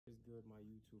good, my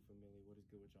YouTube family? What is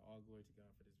good with y'all? All glory to God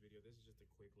for this video. This is just a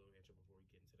quick little intro before we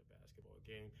get into the basketball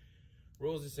game.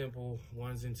 Rules are simple,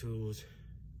 1s and 2s,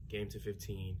 game to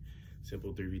 15.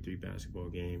 Simple 3v3 basketball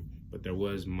game. But there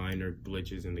was minor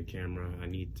glitches in the camera. I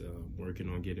need to working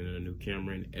on getting a new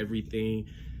camera and everything,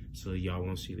 so y'all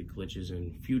won't see the glitches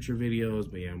in future videos.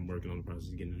 But yeah, I'm working on the process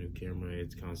of getting a new camera.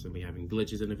 It's constantly having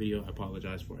glitches in the video. I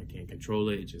apologize for it. I can't control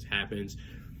it. It just happens.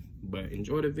 But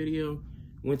enjoy the video.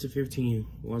 Went to 15,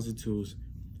 1s and 2s.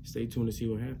 Stay tuned to see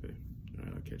what happened. All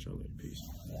right, I'll catch y'all later. Peace.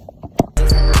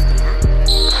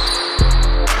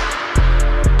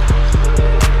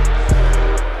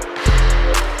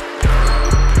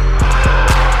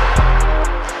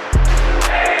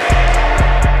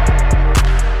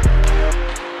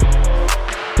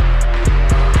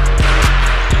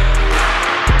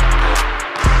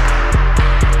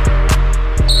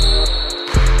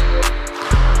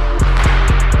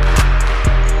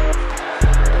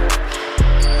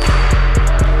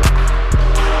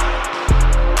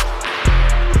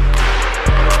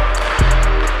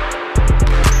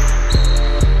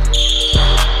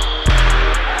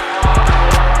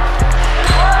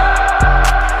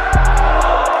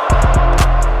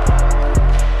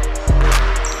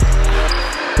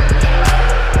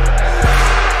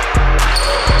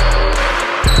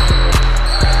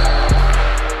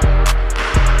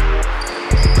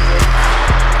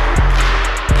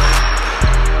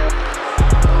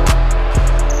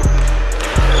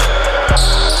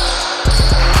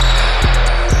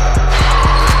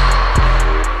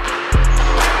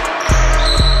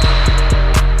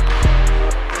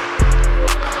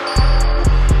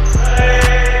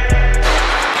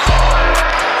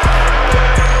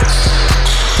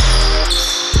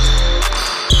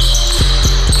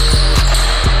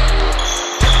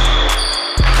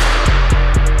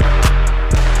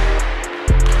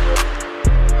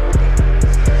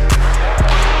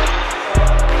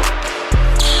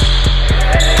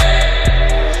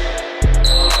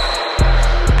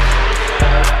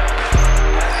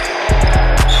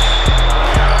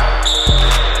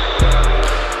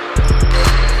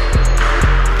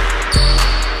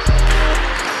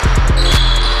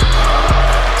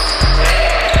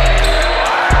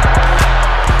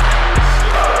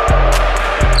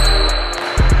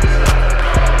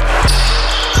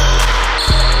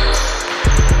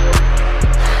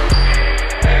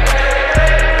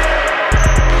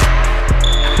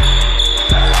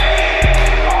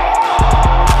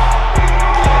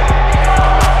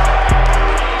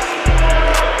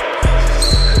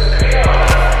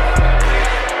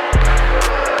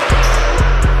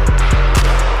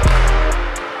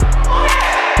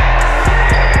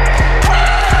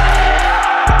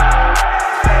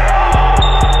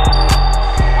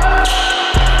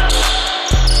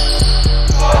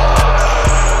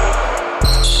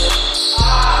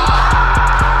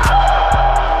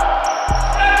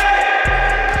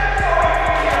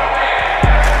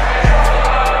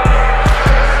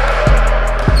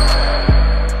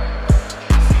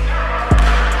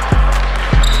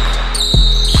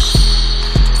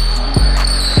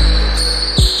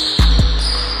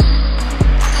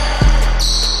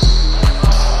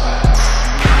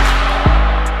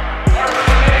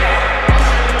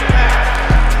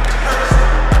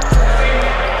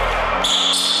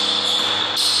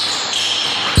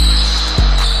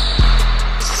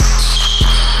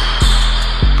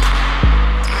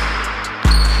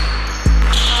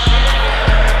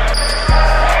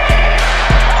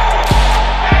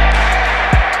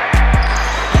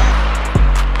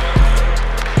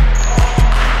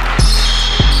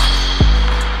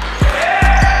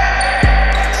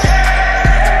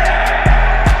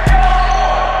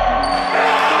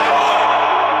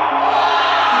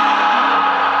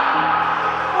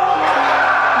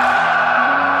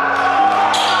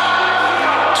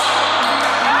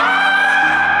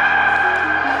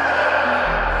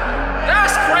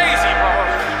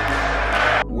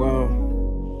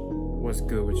 What's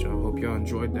good with y'all? Hope y'all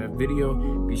enjoyed that video.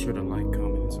 Be sure to like,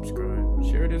 comment, and subscribe.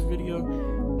 Share this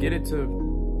video. Get it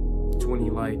to 20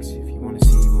 likes if you want to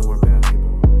see more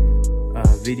basketball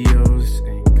videos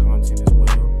and content as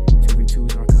well.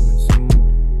 2v2s are